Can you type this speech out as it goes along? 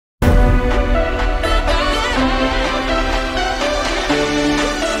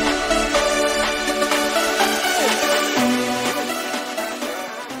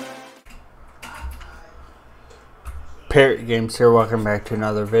Parrot Games here. Welcome back to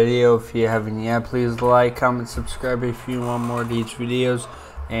another video. If you haven't yet, please like, comment, subscribe if you want more of these videos.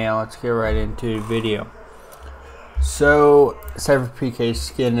 And let's get right into the video. So, sypherpk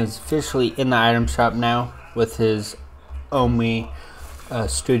skin is officially in the item shop now with his Omi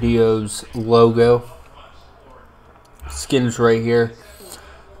Studios logo. Skin's right here.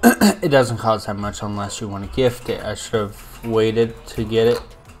 It doesn't cost that much unless you want to gift it. I should have waited to get it.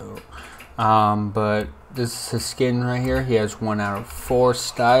 But this is his skin right here. He has 1 out of 4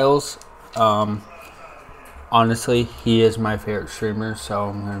 styles. Honestly, he is my favorite streamer, so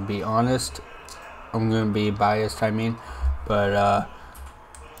I'm going to be honest. I'm going to be biased, I mean. But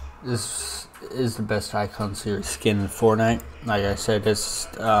this is the best Icon Series skin in Fortnite. Like I said, this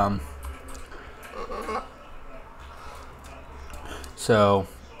so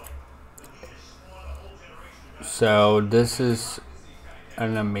this is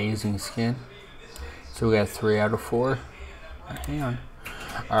an amazing skin. So we got 3 out of 4. Hang on.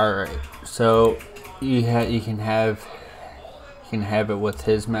 All right. So you can have it with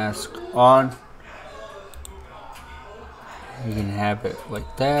his mask on. You can have it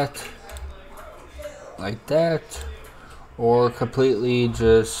like that, or completely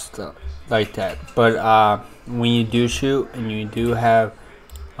just like that. But when you do shoot and you do have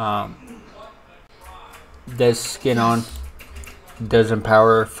this skin on, it does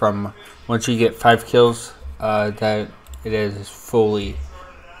empower from once you get 5 kills. That it is fully,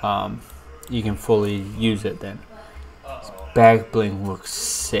 you can fully use it. Then back bling looks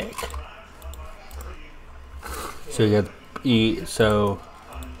sick. So you got so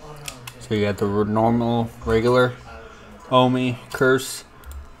you got the normal regular Omi curse,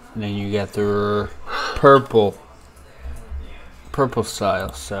 and then you got the purple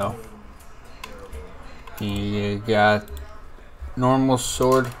style. So you got normal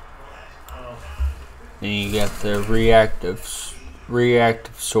sword, and you got the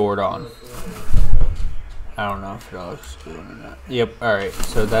reactive sword on. I don't know if it looks good or not. Yep. All right.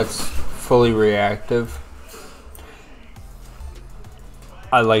 So that's fully reactive.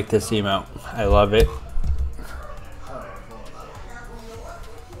 I like this emote. I love it.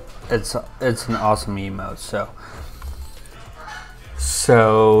 It's an awesome emote.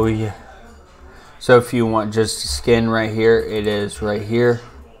 So yeah. So if you want just a skin right here, it is right here.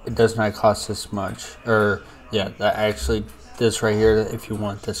 It does not cost this much. Or yeah, this right here. If you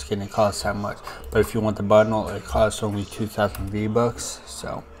want the skin, it costs that much. But if you want the bundle, it costs only 2,000 V-bucks.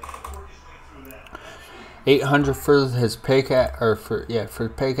 So 800 for his pickaxe, or for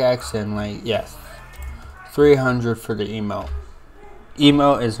the pickaxe, and 300 for the emote.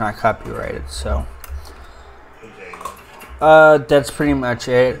 Emote is not copyrighted, so that's pretty much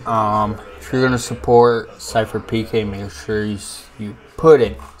it. If you're gonna support sypherpk, make sure you put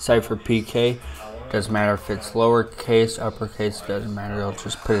in sypherpk. Doesn't matter if it's lowercase, uppercase, doesn't matter. They'll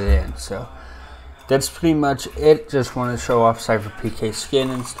just put it in. So that's pretty much it. Just want to show off sypherpk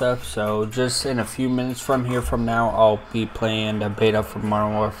skin and stuff. So just in a few minutes from now, I'll be playing the beta for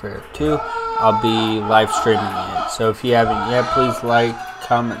Modern Warfare 2. I'll be live streaming it. So if you haven't yet, please like,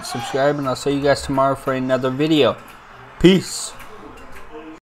 comment, subscribe, and I'll see you guys tomorrow for another video. Peace.